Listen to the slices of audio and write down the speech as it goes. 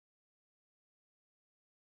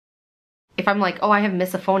if I'm like, oh, I have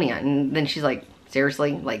misophonia, and then she's like,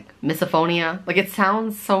 seriously, like misophonia? Like, it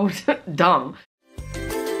sounds so dumb.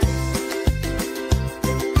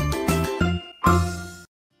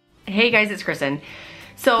 Hey guys, it's Kristin.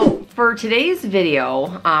 So for today's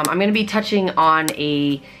video, I'm gonna be touching on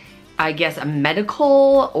I guess a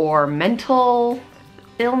medical or mental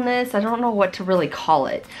illness. I don't know what to really call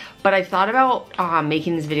it, but I've thought about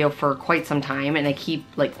making this video for quite some time, and I keep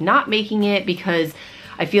like not making it because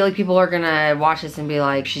I feel like people are gonna watch this and be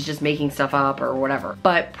like, she's just making stuff up or whatever.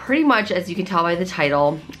 But pretty much, as you can tell by the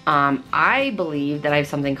title, I believe that I have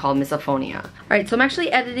something called misophonia. All right, so I'm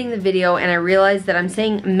actually editing the video and I realized that I'm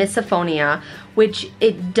saying misophonia, which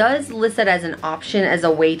it does list it as an option as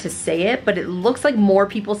a way to say it, but it looks like more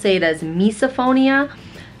people say it as misophonia.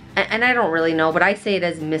 And I don't really know, but I say it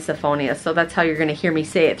as misophonia, so that's how you're gonna hear me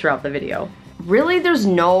say it throughout the video. Really, there's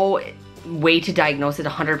no way to diagnose it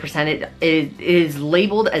 100%. It is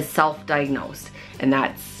labeled as self-diagnosed, and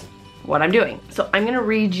that's what I'm doing. So I'm gonna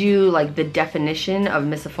read you like the definition of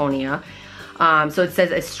misophonia. So it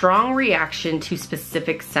says, a strong reaction to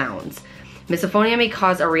specific sounds. Misophonia may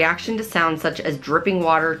cause a reaction to sounds such as dripping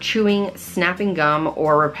water, chewing, snapping gum,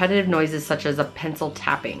 or repetitive noises such as a pencil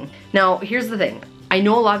tapping. Now, here's the thing. I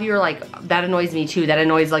know a lot of you are like, that annoys me too. That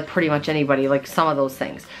annoys like pretty much anybody, like some of those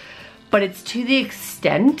things. But it's to the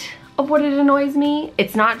extent of what it annoys me.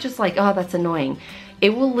 It's not just like, oh, that's annoying.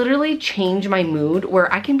 It will literally change my mood,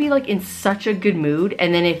 where I can be like in such a good mood,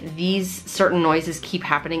 and then if these certain noises keep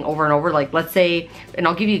happening over and over, like let's say, and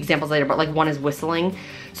I'll give you examples later, but like one is whistling.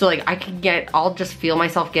 So like I'll just feel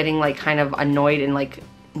myself getting like kind of annoyed and like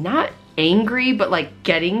not angry, but like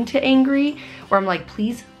getting to angry, where I'm like,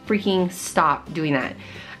 please freaking stop doing that.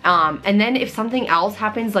 And then if something else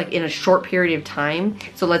happens like in a short period of time,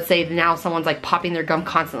 so let's say now someone's like popping their gum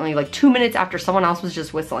constantly, like 2 minutes after someone else was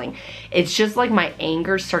just whistling, it's just like my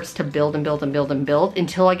anger starts to build and build and build and build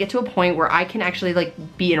until I get to a point where I can actually like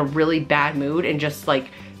be in a really bad mood and just like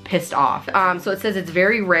pissed off. So it says it's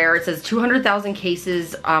very rare. It says 200,000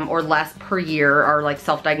 cases or less per year are like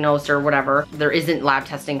self-diagnosed or whatever. There isn't lab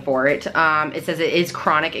testing for it. It says it is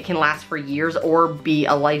chronic. It can last for years or be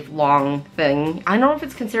a lifelong thing. I don't know if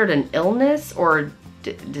it's considered an illness or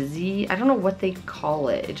disease. I don't know what they call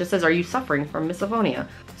it. It just says, are you suffering from misophonia?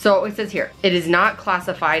 So it says here, it is not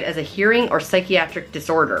classified as a hearing or psychiatric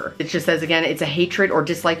disorder. It just says, again, it's a hatred or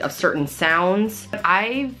dislike of certain sounds.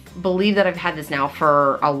 I believe that I've had this now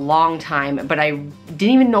for a long time, but I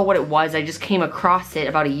didn't even know what it was. I just came across it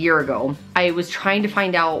about a year ago. I was trying to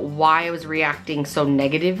find out why I was reacting so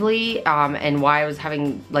negatively, and why I was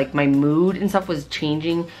having, like, my mood and stuff was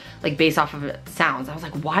changing, like, based off of sounds. I was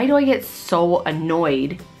like, why do I get so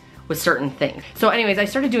annoyed with certain things? So anyways, I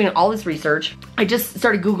started doing all this research. I just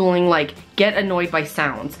started Googling like, get annoyed by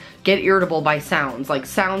sounds, get irritable by sounds, like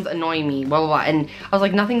sounds annoy me, blah, blah, blah. And I was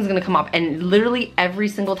like, nothing's gonna come up. And literally every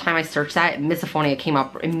single time I searched that, misophonia came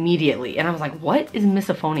up immediately. And I was like, what is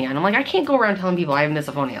misophonia? And I'm like, I can't go around telling people I have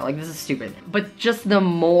misophonia. Like, this is stupid. But just the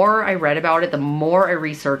more I read about it, the more I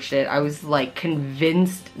researched it, I was like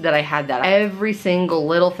convinced that I had that. Every single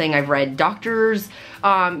little thing I've read, doctors,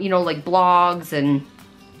 you know, like blogs and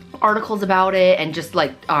articles about it, and just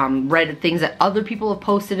like read things that other people have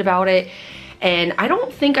posted about it. And I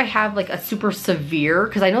don't think I have like a super severe,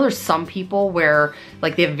 because I know there's some people where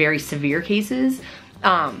like they have very severe cases,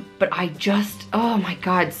 but I just, oh my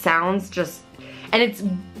god, sounds just, and it's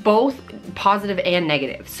both positive and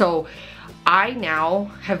negative. So I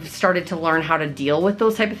now have started to learn how to deal with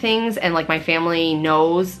those type of things, and like my family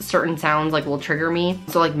knows certain sounds like will trigger me.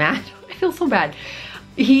 So like Matt, I feel so bad.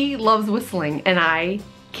 He loves whistling and I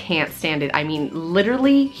can't stand it. I mean,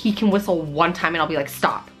 literally, he can whistle one time and I'll be like,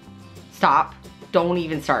 stop, stop, don't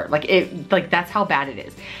even start. Like that's how bad it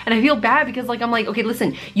is. And I feel bad because like, I'm like, okay,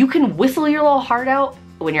 listen, you can whistle your little heart out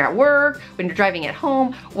when you're at work, when you're driving at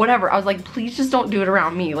home, whatever. I was like, please just don't do it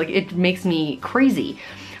around me. Like, it makes me crazy.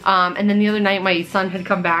 And then the other night, my son had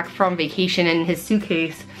come back from vacation and his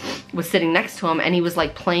suitcase was sitting next to him, and he was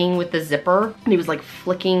like playing with the zipper, and he was like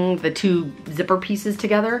flicking the two zipper pieces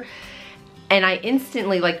together. And I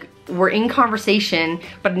instantly, like, we're in conversation,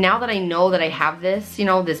 but now that I know that I have this, you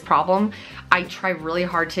know, this problem, I try really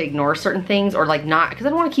hard to ignore certain things, or like not, because I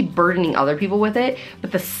don't want to keep burdening other people with it.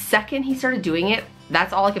 But the second he started doing it,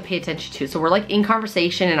 that's all I could pay attention to. So we're like in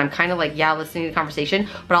conversation and I'm kind of like, yeah, listening to the conversation,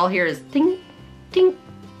 but all I hear is ding, ding,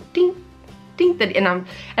 ding, ding, and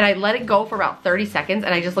I let it go for about 30 seconds,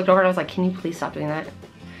 and I just looked over and I was like, can you please stop doing that?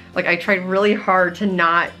 Like, I tried really hard to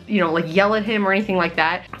not, you know, like yell at him or anything like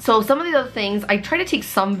that. So some of the other things, I try to take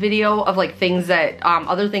some video of like things that,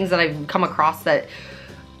 other things that I've come across that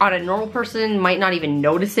on a normal person might not even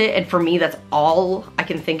notice it, and for me that's all I can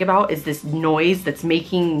can think about is this noise that's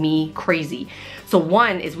making me crazy. So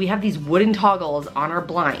one is we have these wooden toggles on our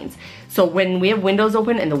blinds. So when we have windows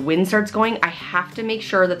open and the wind starts going, I have to make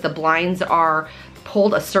sure that the blinds are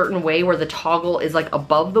pulled a certain way where the toggle is like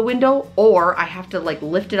above the window, or I have to like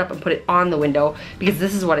lift it up and put it on the window, because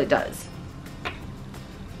this is what it does.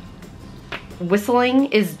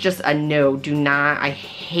 Whistling is just a no, do not. I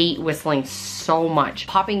hate whistling so much.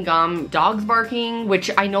 Popping gum, dogs barking,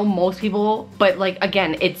 which I know most people, but like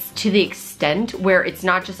again, it's to the extent where it's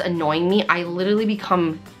not just annoying me, I literally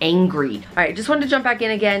become angry. All right, just wanted to jump back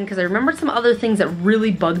in again because I remembered some other things that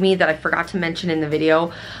really bug me that I forgot to mention in the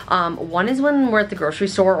video. One is when we're at the grocery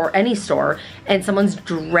store or any store and someone's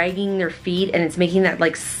dragging their feet and it's making that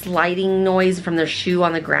like sliding noise from their shoe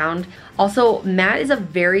on the ground. Also, Matt is a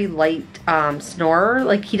very light snorer.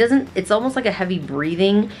 Like he doesn't, it's almost like a heavy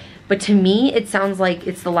breathing, but to me, it sounds like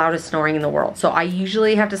it's the loudest snoring in the world. So I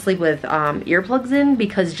usually have to sleep with earplugs in,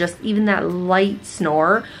 because just even that light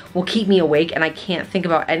snore will keep me awake and I can't think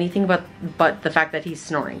about anything but the fact that he's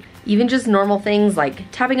snoring. Even just normal things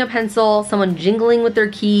like tapping a pencil, someone jingling with their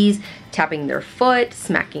keys, tapping their foot,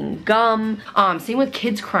 smacking gum. Same with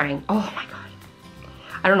kids crying. Oh my God.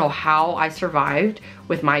 I don't know how I survived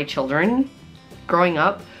with my children growing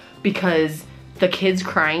up, because the kids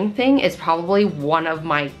crying thing is probably one of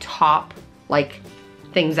my top like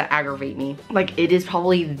things that aggravate me. Like it is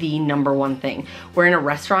probably the #1 thing. We're in a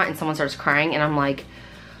restaurant and someone starts crying and I'm like,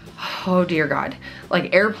 oh dear God.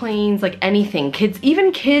 Like airplanes, like anything. Kids,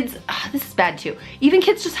 even kids, this is bad too. Even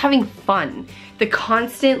kids just having fun. The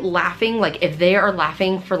constant laughing, like if they are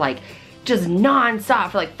laughing for like just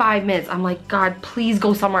non-stop for like 5 minutes, I'm like, God, please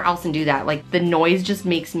go somewhere else and do that. Like the noise just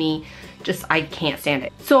makes me I can't stand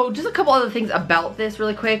it. So just a couple other things about this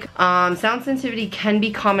really quick. Sound sensitivity can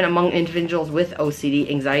be common among individuals with OCD,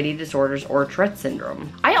 anxiety disorders, or Tourette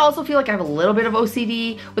syndrome. I also feel like I have a little bit of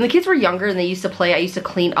OCD. When the kids were younger and they used to play, I used to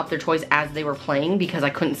clean up their toys as they were playing because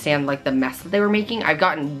I couldn't stand like the mess that they were making. I've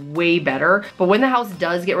gotten way better, but when the house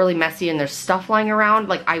does get really messy and there's stuff lying around,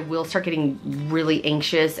 like I will start getting really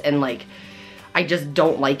anxious and like I just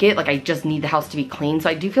don't like it. Like I just need the house to be clean. So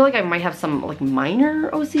I do feel like I might have some like minor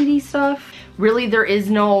OCD stuff. Really, there is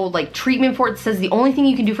no like treatment for it. It says the only thing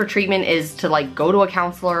you can do for treatment is to like go to a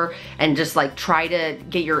counselor and just like try to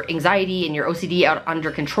get your anxiety and your OCD out under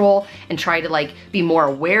control and try to like be more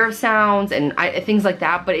aware of sounds and things like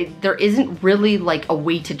that. But there isn't really like a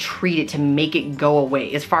way to treat it to make it go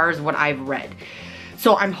away as far as what I've read.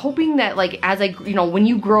 So I'm hoping that like as when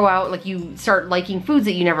you grow out, like you start liking foods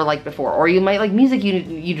that you never liked before, or you might like music you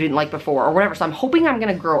didn't like before or whatever. So I'm hoping I'm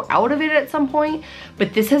gonna grow out of it at some point,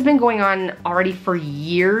 but this has been going on already for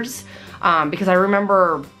years, because I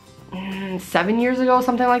remember 7 years ago,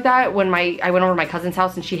 something like that, when I went over to my cousin's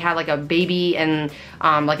house and she had like a baby and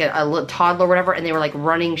like a little toddler or whatever, and they were like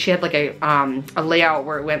running. She had like a layout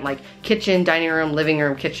where it went like kitchen, dining room, living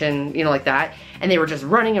room, kitchen, you know, like that. And they were just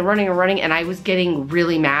running and running and running, and I was getting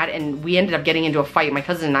really mad, and we ended up getting into a fight, my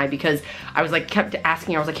cousin and I, because I was like kept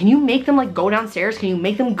asking her, I was like, can you make them like go downstairs? Can you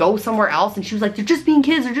make them go somewhere else? And she was like, they're just being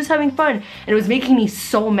kids, they're just having fun. And it was making me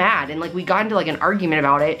so mad, and like we got into like an argument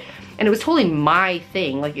about it. And it was totally my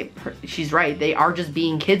thing. Like, she's right, they are just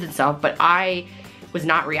being kids and stuff, but I was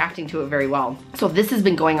not reacting to it very well. So this has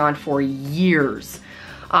been going on for years.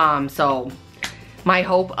 So my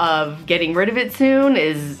hope of getting rid of it soon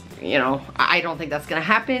is, you know, I don't think that's gonna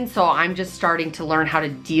happen. So I'm just starting to learn how to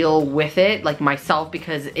deal with it, like myself,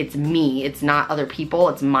 because it's me, it's not other people,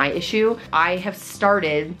 it's my issue. I have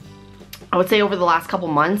started, I would say over the last couple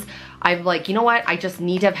months, I've like, you know what, I just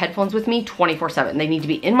need to have headphones with me 24/7. They need to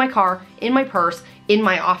be in my car, in my purse, in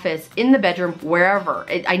my office, in the bedroom, wherever.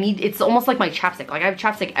 It's almost like my chapstick. Like I have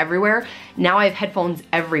chapstick everywhere. Now I have headphones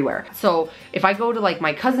everywhere. So if I go to like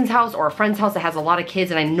my cousin's house or a friend's house that has a lot of kids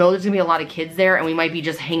and I know there's gonna be a lot of kids there and we might be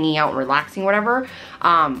just hanging out and relaxing or whatever,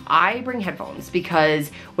 I bring headphones, because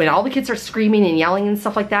when all the kids are screaming and yelling and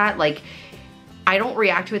stuff like that, like I don't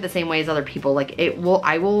react to it the same way as other people. Like I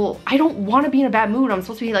don't want to be in a bad mood. I'm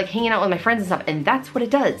supposed to be like hanging out with my friends and stuff, and that's what it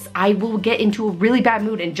does. I will get into a really bad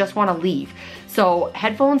mood and just want to leave. So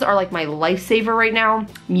headphones are like my lifesaver right now.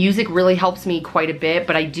 Music really helps me quite a bit,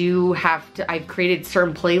 but I do have to, I've created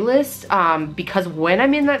certain playlists because when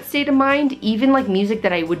I'm in that state of mind, even like music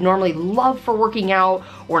that I would normally love for working out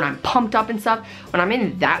or when I'm pumped up and stuff, when I'm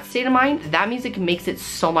in that state of mind, that music makes it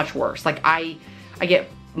so much worse. Like I get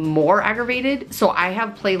more aggravated. So I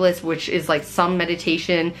have playlists which is like some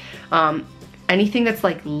meditation, anything that's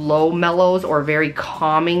like low mellows or very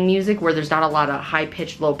calming music where there's not a lot of high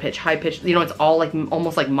pitch, low pitch, high pitch, you know, it's all like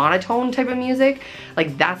almost like monotone type of music.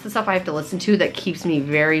 Like that's the stuff I have to listen to that keeps me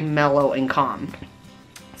very mellow and calm.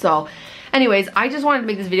 So, anyways, I just wanted to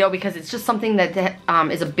make this video because it's just something that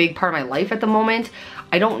is a big part of my life at the moment.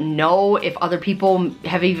 I don't know if other people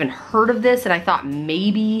have even heard of this, and I thought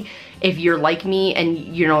maybe if you're like me and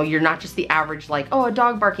you know, you're not just the average like, oh, a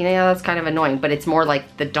dog barking, yeah, that's kind of annoying, but it's more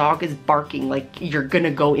like the dog is barking, like you're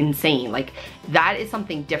gonna go insane. Like that is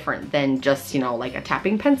something different than just, you know, like a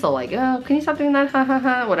tapping pencil, like, oh, can you stop doing that, ha ha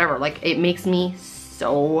ha, whatever. Like it makes me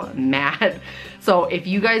so mad. So if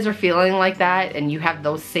you guys are feeling like that and you have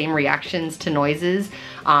those same reactions to noises,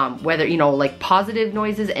 whether, you know, like positive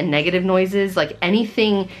noises and negative noises, like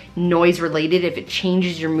anything noise related, if it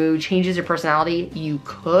changes your mood, changes your personality, you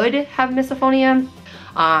could have misophonia.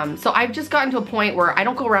 So I've just gotten to a point where I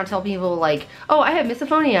don't go around telling people like, oh, I have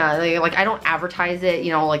misophonia. Like I don't advertise it,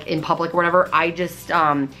 you know, like in public or whatever. I just,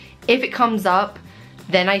 if it comes up,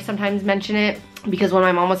 then I sometimes mention it. Because when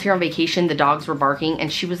my mom was here on vacation, the dogs were barking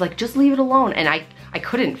and she was like, just leave it alone. And I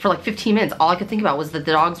couldn't for like 15 minutes. All I could think about was that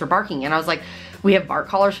the dogs were barking. And I was like, we have bark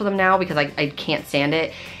collars for them now because I can't stand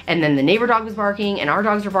it. And then the neighbor dog was barking and our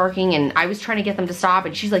dogs were barking and I was trying to get them to stop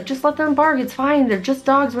and she's like, just let them bark, it's fine, they're just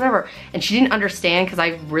dogs, whatever. And she didn't understand because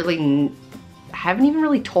I really haven't even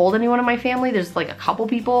really told anyone in my family. There's like a couple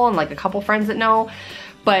people and like a couple friends that know.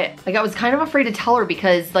 But like I was kind of afraid to tell her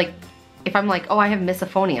because like, if I'm like, oh, I have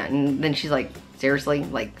misophonia, and then she's like, seriously,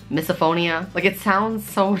 like misophonia? Like it sounds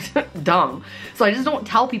so dumb. So I just don't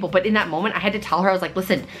tell people, but in that moment I had to tell her, I was like,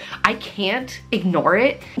 listen, I can't ignore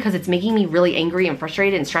it because it's making me really angry and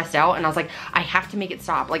frustrated and stressed out. And I was like, I have to make it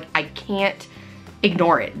stop. Like I can't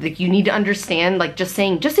ignore it. Like you need to understand, like just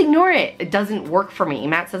saying, just ignore it. It doesn't work for me.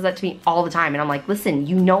 Matt says that to me all the time. And I'm like, listen,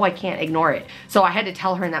 you know I can't ignore it. So I had to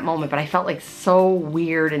tell her in that moment, but I felt like so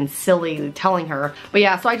weird and silly telling her. But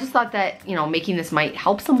yeah, so I just thought that, you know, making this might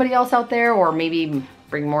help somebody else out there or maybe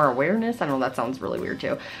bring more awareness. I don't know, that sounds really weird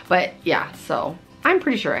too. But yeah, so I'm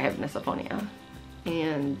pretty sure I have misophonia.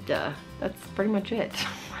 And that's pretty much it.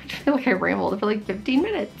 I feel like I rambled for like 15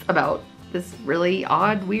 minutes about this really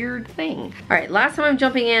odd, weird thing. All right, last time I'm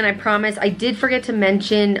jumping in, I promise. I did forget to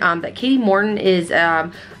mention that Katie Morton is a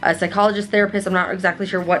psychologist therapist. I'm not exactly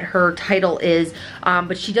sure what her title is,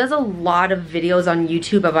 but she does a lot of videos on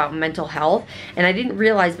YouTube about mental health. And I didn't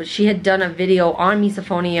realize, but she had done a video on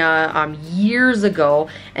misophonia years ago,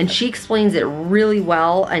 and she explains it really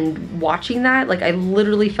well. And watching that, like I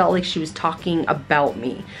literally felt like she was talking about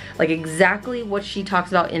me. Like exactly what she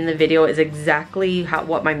talks about in the video is exactly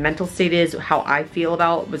what my mental state is, how I feel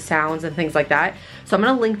about with sounds and things like that. So I'm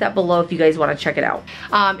gonna link that below if you guys wanna check it out.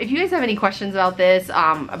 If you guys have any questions about this,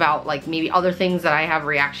 about like maybe other things that I have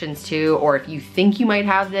reactions to, or if you think you might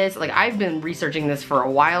have this, like I've been researching this for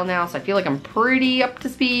a while now, so I feel like I'm pretty up to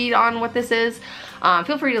speed on what this is.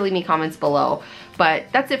 Feel free to leave me comments below.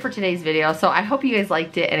 But that's it for today's video. So I hope you guys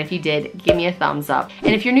liked it, and if you did, give me a thumbs up.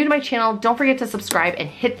 And if you're new to my channel, don't forget to subscribe and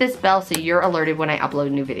hit this bell so you're alerted when I upload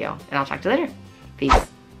a new video. And I'll talk to you later. Peace.